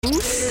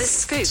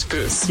The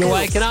Scoop. You're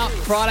waking up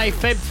Friday,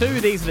 Feb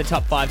 2. These are the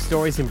top 5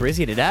 stories in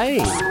Brizzy today.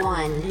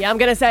 Yeah, I'm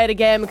going to say it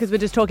again because we're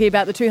just talking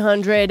about the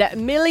 200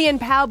 million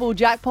Powerball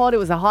jackpot. It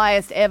was the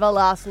highest ever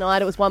last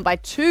night. It was won by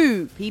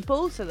 2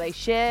 people, so they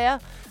share.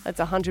 That's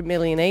 100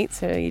 million each,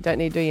 so you don't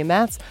need to do your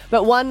maths.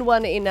 But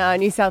one in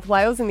New South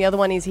Wales and the other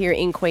one is here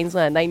in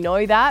Queensland. They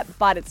know that,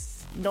 but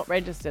it's not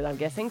registered, I'm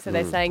guessing. So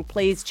they're saying,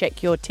 please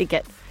check your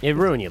ticket. It'd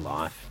ruin your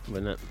life,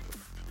 wouldn't it?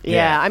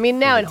 Yeah, I mean,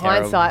 now in It'd be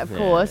terrible. hindsight, of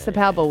course, the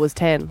Powerball was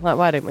 10. Like,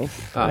 why didn't we?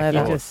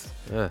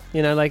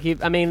 You know, like,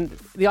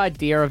 the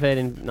idea of it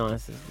and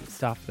nice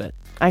stuff, but...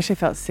 I actually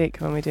felt sick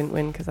when we didn't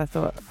win because I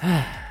thought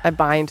I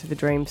buy into the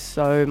dream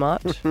so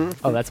much.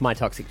 Oh, that's my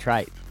toxic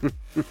trait.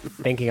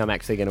 Thinking I'm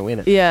actually going to win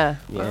it. Yeah.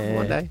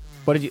 One day.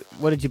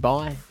 What did you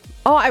buy?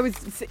 Oh,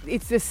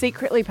 it's the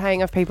secretly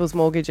paying off people's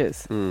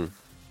mortgages.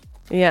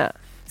 Yeah.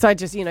 So I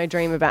just,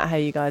 dream about how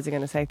you guys are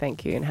going to say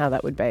thank you and how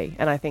that would be.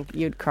 And I think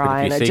you'd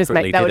cry and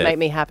that would make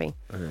me happy.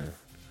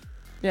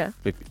 Yeah.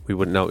 We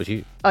wouldn't know it was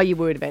you. Oh, you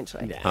would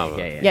eventually.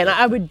 Yeah. Yeah, no,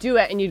 I would do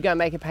it and you'd go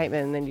make a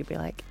payment and then you'd be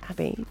like,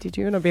 Abby, did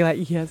you? And I'd be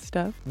like, yes,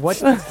 stuff.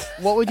 What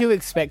would you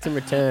expect in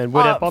return?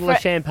 Would a bottle of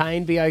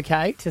champagne be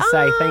okay to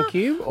say thank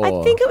you? Or?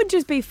 I think it would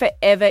just be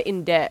forever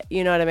in debt.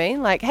 You know what I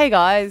mean? Like, hey,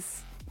 guys.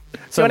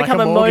 So do you want to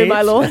come and mow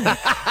my lawn?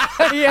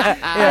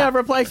 Yeah,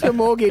 replace your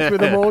mortgage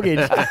with a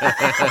mortgage.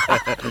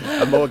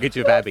 A mortgage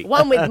of Abby.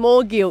 One with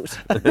more guilt.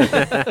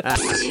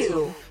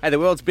 Hey, the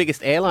world's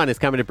biggest airline is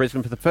coming to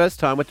Brisbane for the first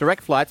time with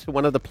direct flights for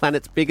one of the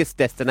planet's biggest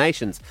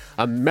destinations.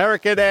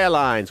 American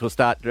Airlines will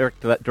start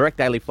direct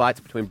daily flights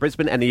between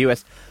Brisbane and the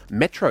US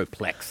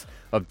Metroplex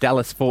of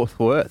Dallas-Fort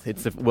Worth.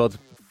 It's the world's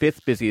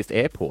 5th busiest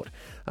airport.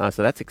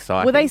 So that's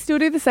exciting. Will they still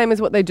do the same as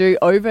what they do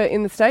over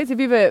in the States? Have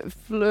you ever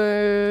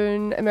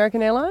flown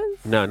American Airlines?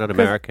 No, not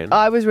American.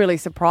 I was really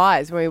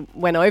surprised when we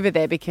went over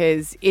there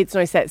because it's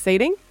no set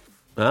seating.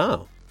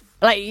 Oh.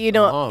 Like,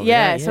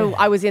 so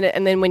I was in it,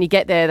 and then when you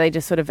get there, they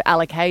just sort of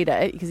allocate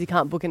it because you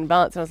can't book in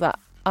advance. And I was like,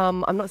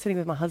 I'm not sitting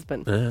with my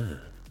husband. And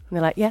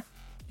they're like, yeah.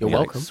 You're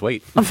welcome.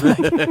 Sweet.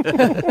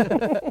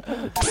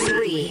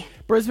 3.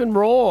 Brisbane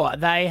Roar,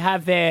 they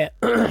have their...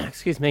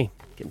 excuse me.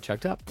 Getting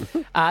choked up.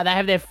 They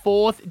have their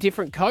 4th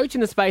different coach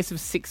in the space of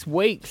 6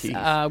 weeks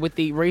with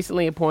the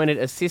recently appointed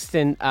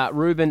assistant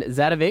Ruben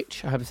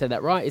Zadovic, I hope I said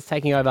that right, is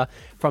taking over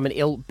from an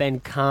ill Ben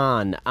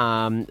Khan.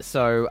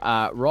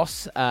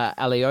 Ross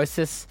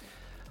Aliosis,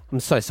 I'm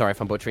so sorry if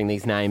I'm butchering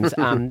these names.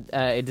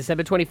 A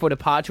December 24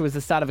 departure was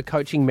the start of a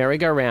coaching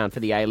merry-go-round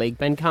for the A-League.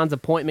 Ben Khan's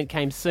appointment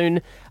came soon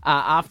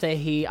after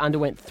he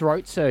underwent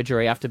throat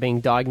surgery after being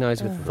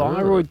diagnosed with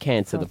thyroid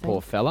cancer, the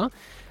poor fella.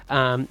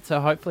 So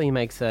hopefully he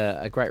makes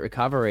a great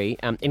recovery.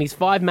 In his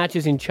 5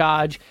 matches in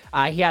charge,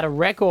 he had a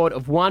record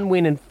of 1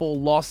 win and 4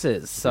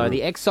 losses. So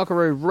the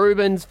ex-Socceroo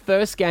Ruben's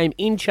first game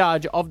in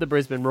charge of the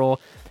Brisbane Roar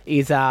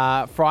is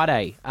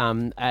Friday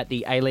at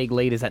the A-League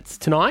Leaders. That's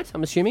tonight,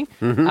 I'm assuming.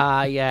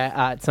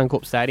 At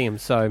Suncorp Stadium.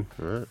 So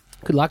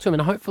good luck to him,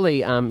 and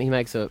hopefully he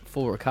makes a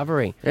full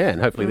recovery. Yeah,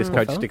 and hopefully this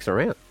coach sticks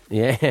around.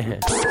 Yeah.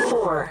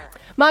 4.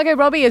 Margot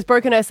Robbie has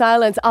broken her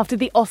silence after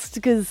the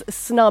Oscars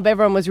snub.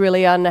 Everyone was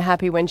really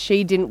unhappy when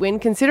she didn't win,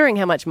 considering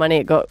how much money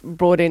it got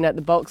brought in at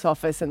the box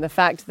office and the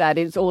fact that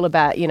it's all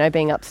about,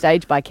 being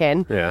upstaged by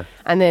Ken. Yeah.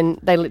 And then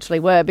they literally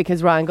were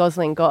because Ryan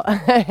Gosling got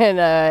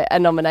a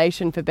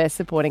nomination for Best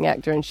Supporting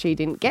Actor and she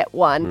didn't get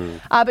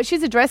one. But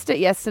she's addressed it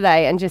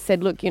yesterday and just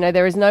said, look,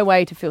 there is no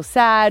way to feel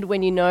sad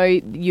when you know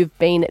you've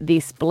been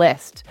this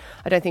blessed.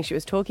 I don't think she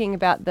was talking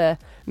about the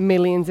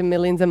millions and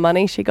millions of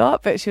money she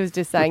got, but she was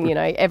just saying,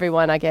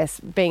 everyone, I guess,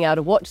 being able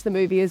to watch the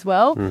movie as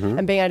well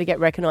and being able to get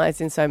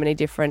recognised in so many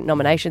different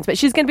nominations. But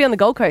she's going to be on the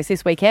Gold Coast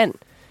this weekend,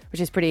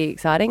 which is pretty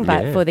exciting.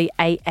 But for the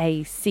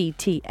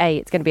AACTA,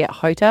 it's going to be at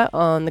HOTA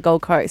on the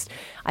Gold Coast.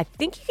 I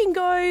think you can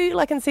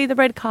go and see the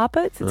red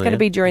carpets. It's going to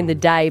be during the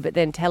day, but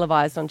then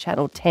televised on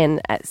Channel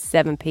 10 at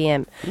 7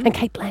 p.m. And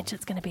Kate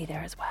Blanchett's going to be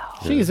there as well.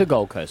 She is a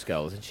Gold Coast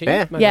girl, isn't she?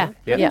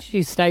 Yeah.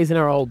 She stays in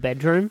her old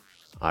bedroom.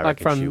 I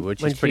reckon she would.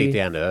 She's pretty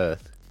down to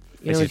earth.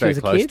 You know, she's very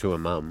close to her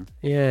mum.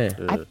 Yeah.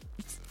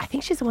 I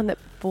think she's the one that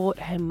bought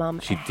her mum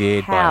She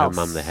did buy her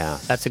mum the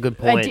house. That's a good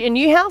point. A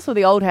new house or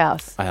the old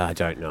house? I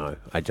don't know.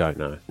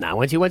 No,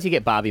 once you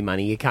get Barbie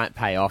money, you can't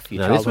pay off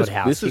your childhood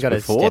house. This was you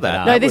before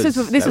that. No, this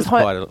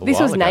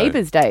was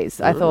Neighbours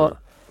days, I thought.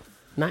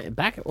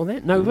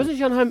 Wasn't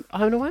she on Home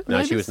and Away?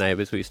 No, she was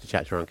Neighbours. We used to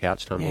chat to her on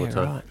couch time all the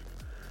time. Right.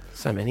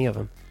 So many of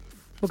them.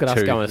 Look at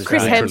us going.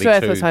 Chris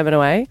Hemsworth was Home and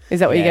Away.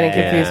 Is that what you're getting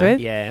confused with?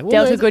 Yeah.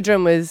 Delta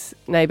Goodrem was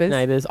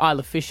Neighbours.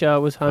 Isla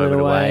Fisher was Home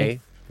and Away.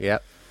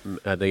 Yep.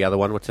 The other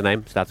one, what's her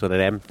name? Starts with an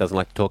M. Doesn't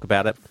like to talk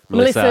about it.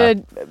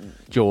 Melissa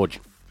George.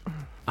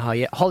 Oh,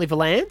 yeah. Holly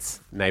Valance.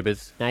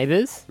 Neighbours.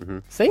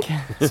 See?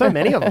 So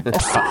many of them.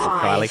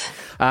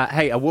 Kylie.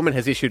 Hey, a woman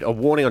has issued a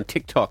warning on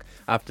TikTok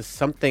after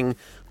something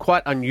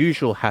quite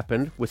unusual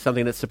happened with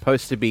something that's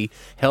supposed to be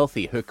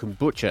healthy, her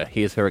kombucha.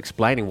 Here's her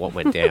explaining what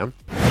went down.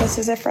 This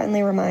is a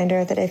friendly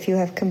reminder that if you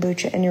have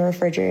kombucha in your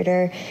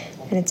refrigerator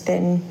and it's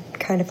been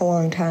kind of a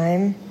long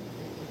time,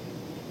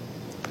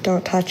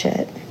 don't touch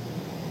it.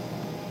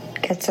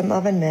 Get some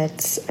oven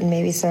mitts and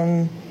maybe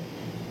some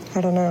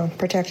I don't know,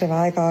 protective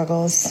eye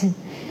goggles,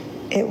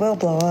 it will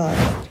blow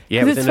up.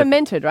 Yeah, Because it's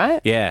fermented,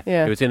 right? Yeah,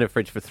 Yeah. it was in her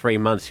fridge for 3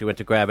 months. She went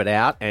to grab it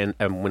out, and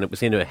when it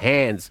was in her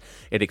hands,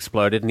 it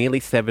exploded, nearly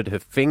severed her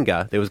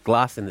finger. There was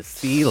glass in the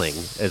ceiling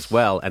as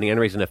well, and the only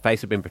reason her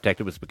face had been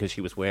protected was because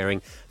she was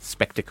wearing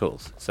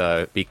spectacles.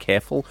 So be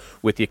careful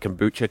with your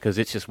kombucha because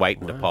it's just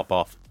waiting to pop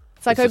off.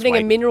 It's like just opening a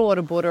waiting.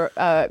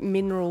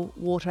 mineral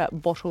water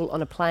bottle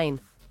on a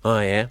plane. Oh,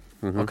 yeah?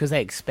 Mm-hmm. Because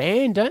they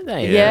expand, don't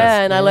they?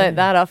 Yeah, and I learnt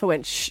that off. I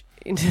went shh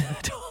into the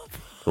top.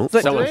 Oh,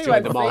 So someone's do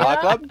joined the I Mile see High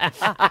Club.